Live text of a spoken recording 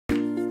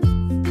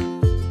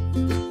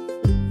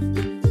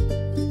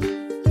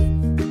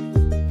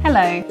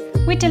Hello,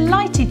 we're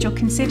delighted you're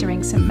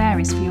considering St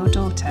Mary's for your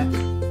daughter.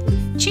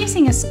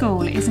 Choosing a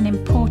school is an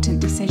important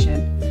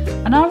decision,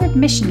 and our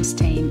admissions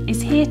team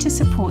is here to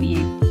support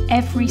you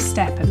every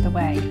step of the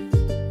way.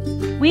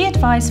 We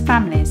advise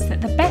families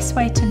that the best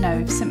way to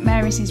know if St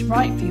Mary's is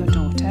right for your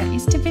daughter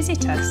is to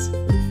visit us.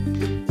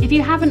 If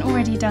you haven't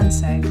already done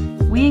so,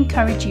 we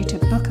encourage you to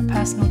book a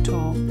personal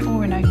tour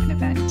or an open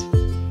event.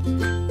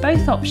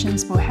 Both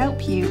options will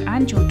help you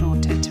and your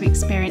daughter to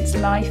experience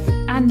life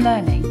and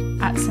learning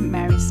at St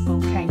Mary's School,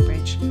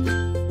 Cambridge.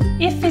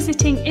 If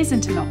visiting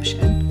isn't an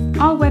option,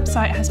 our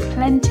website has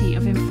plenty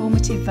of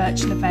informative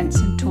virtual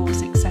events and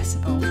tours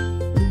accessible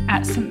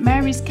at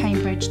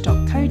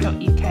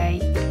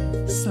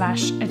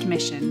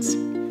stmaryscambridge.co.uk/admissions,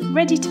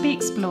 ready to be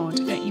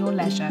explored at your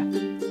leisure.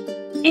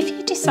 If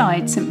you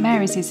decide St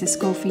Mary's is the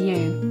school for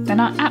you, then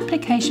our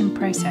application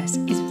process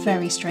is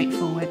very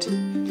straightforward.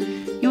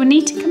 You will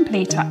need to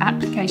complete our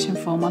application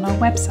form on our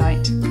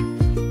website,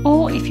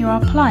 or if you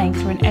are applying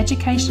through an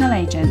educational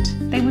agent,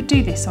 they will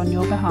do this on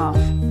your behalf.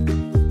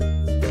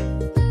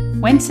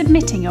 When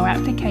submitting your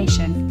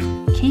application,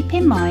 keep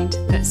in mind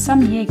that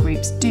some year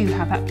groups do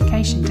have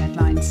application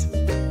deadlines.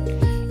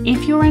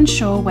 If you're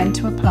unsure when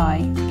to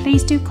apply,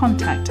 please do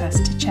contact us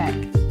to check.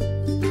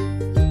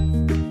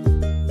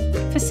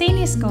 For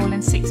senior school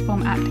and sixth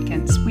form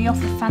applicants, we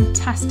offer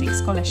fantastic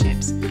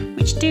scholarships,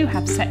 which do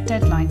have set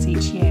deadlines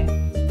each year.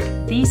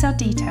 These are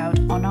detailed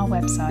on our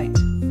website.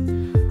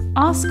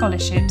 Our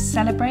scholarships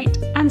celebrate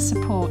and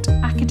support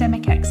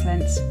academic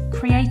excellence,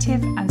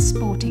 creative and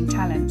sporting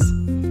talents,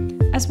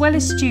 as well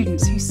as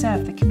students who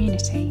serve the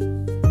community.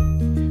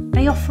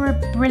 They offer a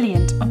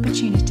brilliant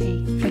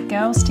opportunity for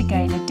girls to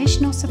gain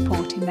additional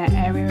support in their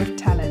area of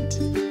talent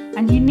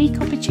and unique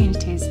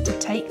opportunities to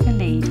take the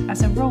lead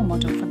as a role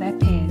model for their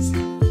peers.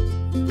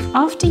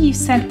 After you've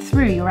sent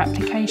through your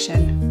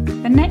application,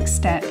 the next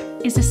step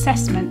is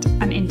assessment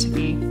and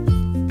interview.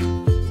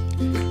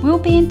 We'll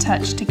be in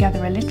touch to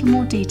gather a little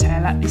more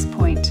detail at this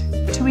point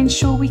to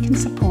ensure we can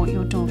support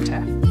your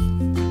daughter.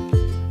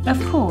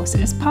 Of course,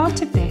 as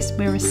part of this,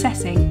 we're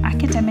assessing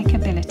academic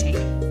ability.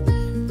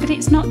 But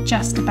it's not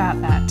just about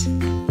that.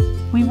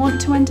 We want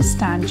to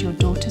understand your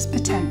daughter's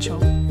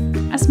potential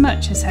as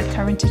much as her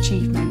current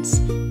achievements.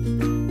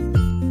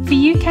 For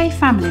UK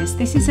families,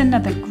 this is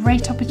another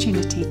great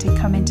opportunity to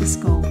come into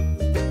school.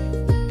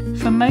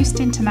 For most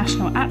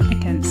international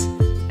applicants,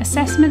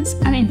 assessments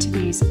and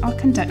interviews are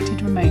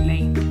conducted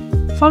remotely.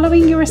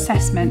 Following your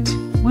assessment,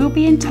 we'll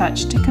be in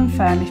touch to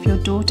confirm if your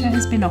daughter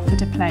has been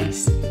offered a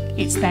place.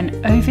 It's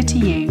then over to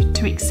you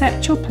to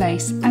accept your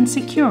place and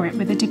secure it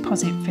with a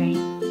deposit fee.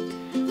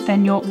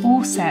 Then you're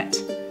all set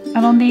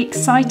and on the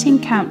exciting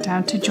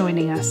countdown to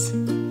joining us.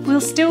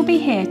 We'll still be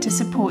here to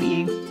support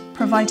you,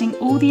 providing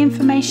all the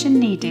information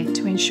needed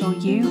to ensure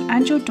you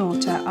and your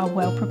daughter are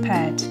well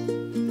prepared.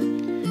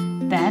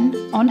 Then,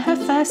 on her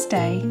first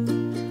day,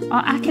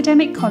 our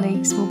academic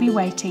colleagues will be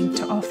waiting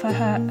to offer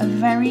her a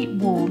very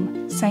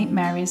warm St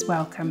Mary's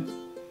welcome.